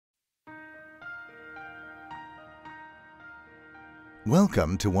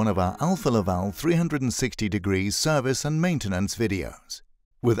Welcome to one of our Alfa Laval 360-degree service and maintenance videos.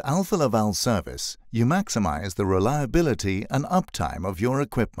 With Alfa Laval Service, you maximize the reliability and uptime of your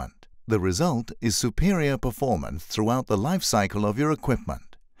equipment. The result is superior performance throughout the life cycle of your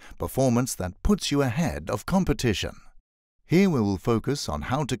equipment, performance that puts you ahead of competition. Here we will focus on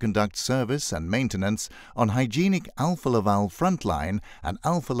how to conduct service and maintenance on hygienic Alfa Laval FrontLine and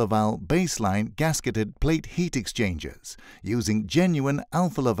Alfa Laval BaseLine gasketed plate heat exchangers using genuine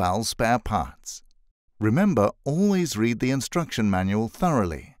Alfa Laval spare parts. Remember, always read the instruction manual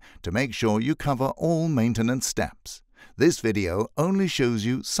thoroughly to make sure you cover all maintenance steps. This video only shows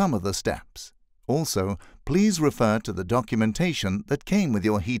you some of the steps. Also, please refer to the documentation that came with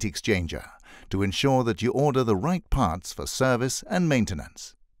your heat exchanger to ensure that you order the right parts for service and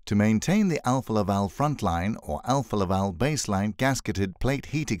maintenance. To maintain the Alfa Laval FrontLine or Alfa Laval BaseLine gasketed plate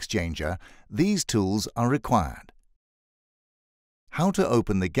heat exchanger, these tools are required. How to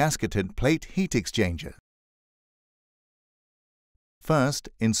open the gasketed plate heat exchanger. First,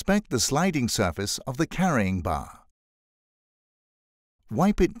 inspect the sliding surface of the carrying bar.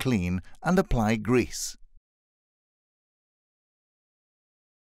 Wipe it clean and apply grease.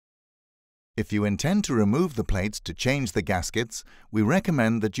 If you intend to remove the plates to change the gaskets, we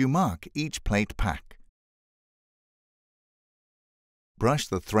recommend that you mark each plate pack. Brush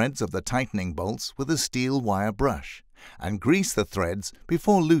the threads of the tightening bolts with a steel wire brush and grease the threads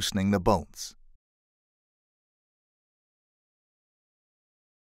before loosening the bolts.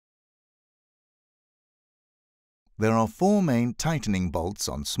 There are 4 main tightening bolts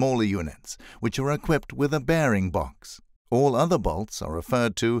on smaller units, which are equipped with a bearing box. All other bolts are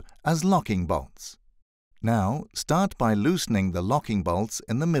referred to as locking bolts. Now, start by loosening the locking bolts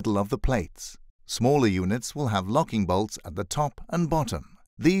in the middle of the plates. Smaller units will have locking bolts at the top and bottom.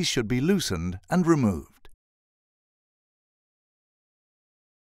 These should be loosened and removed.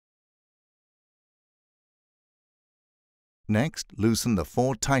 Next, loosen the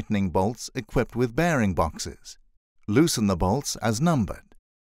 4 tightening bolts equipped with bearing boxes. Loosen the bolts as numbered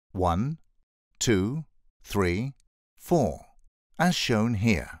 1, 2, 3, 4, as shown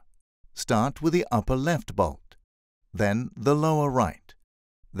here. Start with the upper left bolt, then the lower right,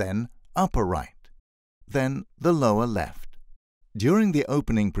 then upper right, then the lower left. During the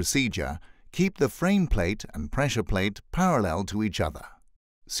opening procedure, keep the frame plate and pressure plate parallel to each other.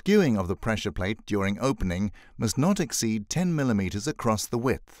 Skewing of the pressure plate during opening must not exceed 10 mm across the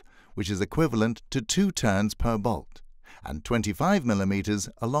width, which is equivalent to 2 turns per bolt, and 25 mm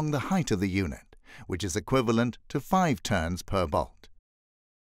along the height of the unit, which is equivalent to 5 turns per bolt.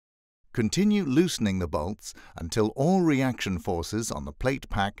 Continue loosening the bolts until all reaction forces on the plate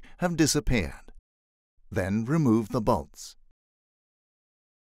pack have disappeared. Then remove the bolts.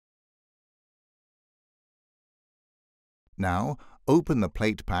 Now, open the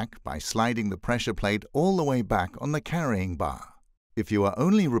plate pack by sliding the pressure plate all the way back on the carrying bar. If you are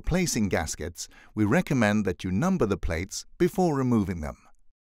only replacing gaskets, we recommend that you number the plates before removing them.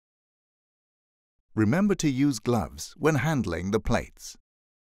 Remember to use gloves when handling the plates.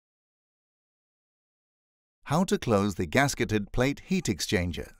 How to close the gasketed plate heat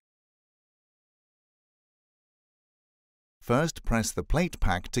exchanger. First, press the plate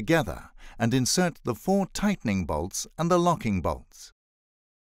pack together and insert the 4 tightening bolts and the locking bolts.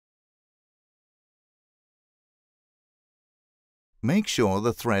 Make sure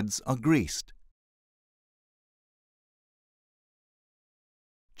the threads are greased.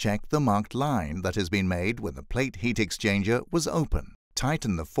 Check the marked line that has been made when the plate heat exchanger was open.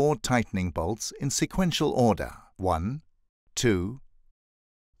 Tighten the 4 tightening bolts in sequential order 1, 2,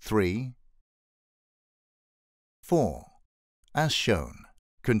 3, 4, as shown.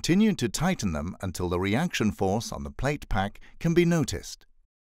 Continue to tighten them until the reaction force on the plate pack can be noticed.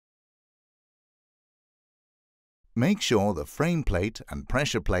 Make sure the frame plate and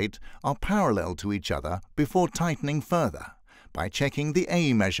pressure plate are parallel to each other before tightening further by checking the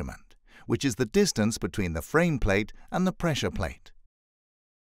A measurement, which is the distance between the frame plate and the pressure plate.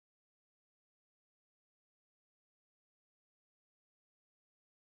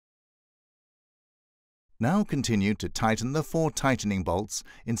 Now continue to tighten the 4 tightening bolts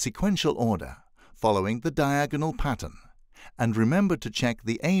in sequential order, following the diagonal pattern, and remember to check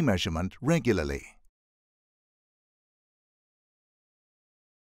the A measurement regularly.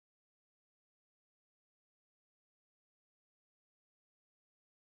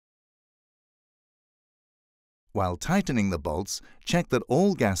 While tightening the bolts, check that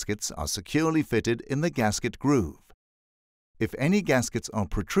all gaskets are securely fitted in the gasket groove. If any gaskets are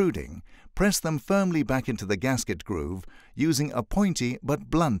protruding, press them firmly back into the gasket groove using a pointy but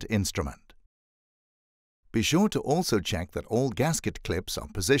blunt instrument. Be sure to also check that all gasket clips are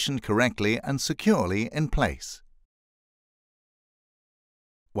positioned correctly and securely in place.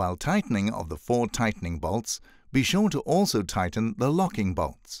 While tightening of the 4 tightening bolts, be sure to also tighten the locking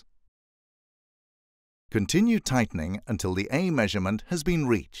bolts. Continue tightening until the A measurement has been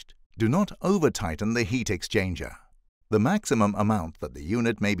reached. Do not over-tighten the heat exchanger. The maximum amount that the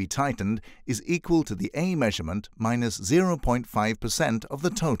unit may be tightened is equal to the A measurement minus 0.5% of the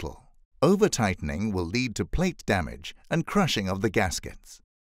total. Over-tightening will lead to plate damage and crushing of the gaskets.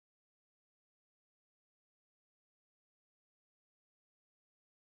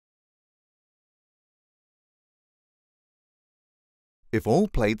 If all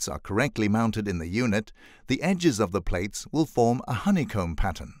plates are correctly mounted in the unit, the edges of the plates will form a honeycomb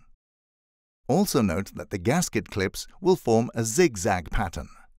pattern. Also note that the gasket clips will form a zigzag pattern.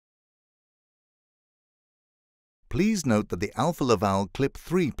 Please note that the Alfa Laval Clip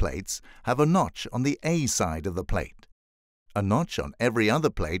 3 plates have a notch on the A side of the plate. A notch on every other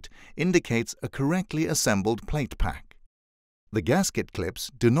plate indicates a correctly assembled plate pack. The gasket clips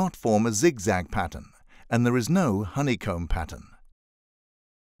do not form a zigzag pattern, and there is no honeycomb pattern.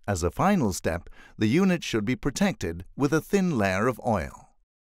 As a final step, the unit should be protected with a thin layer of oil.